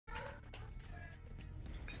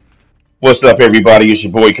What's up, everybody? It's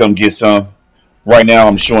your boy Come Get Some. Right now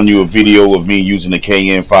I'm showing you a video of me using the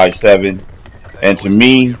KN-57, and to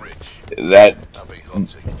me that's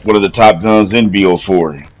one of the top guns in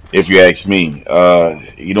BO4, if you ask me.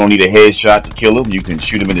 You don't need a headshot to kill them. You can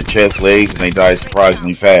shoot them in the chest, legs, and they die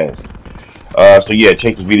surprisingly fast. So yeah,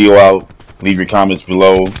 check the video out, leave your comments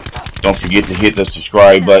below. Don't forget to hit the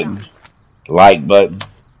subscribe button, like button,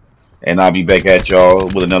 and I'll be back at y'all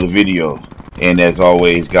with another video. And as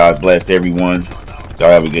always, God bless everyone.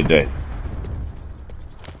 Y'all have a good day.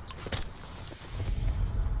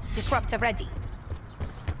 Disruptor ready.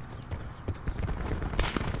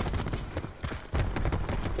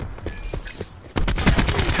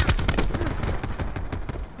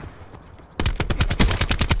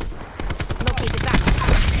 Located back.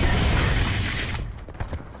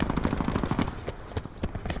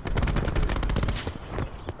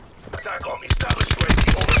 Attack on established ready.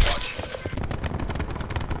 Overwatch.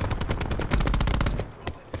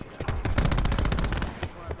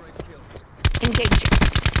 Engage.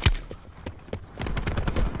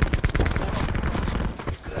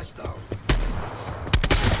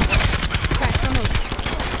 Crash removed.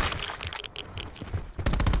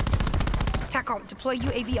 TACOM, deploy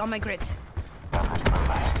UAV on my grid.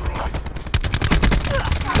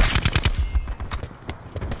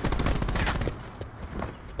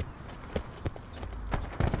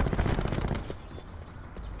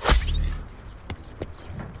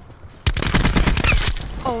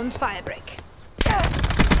 Owned firebreak.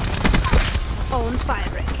 Owned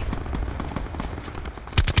firebreak.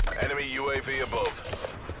 Enemy UAV above.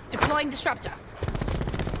 Deploying disruptor.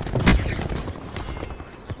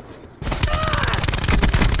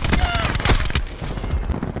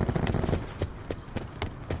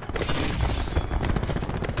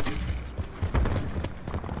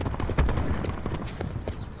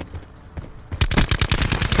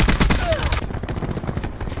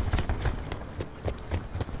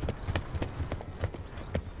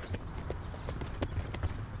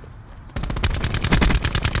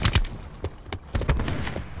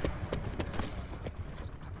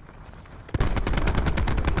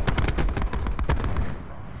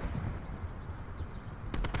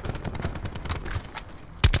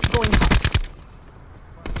 Going hot.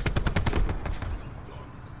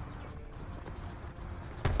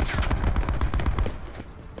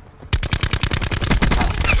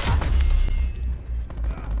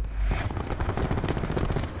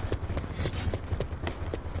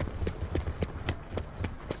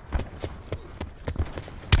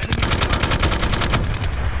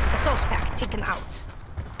 Assault pack taken out.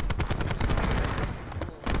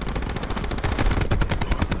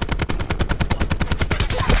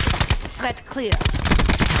 Threat clear.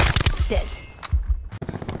 Dead.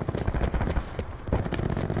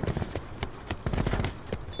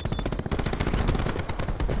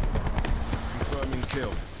 Confirming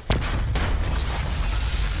kill.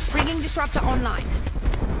 Bringing disruptor online.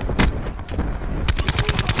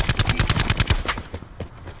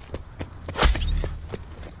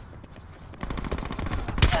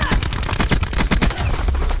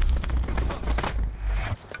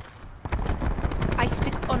 Ice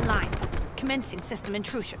pick online. Commencing system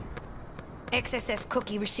intrusion. XSS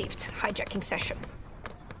cookie received. Hijacking session.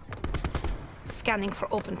 Scanning for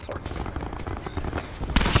open ports.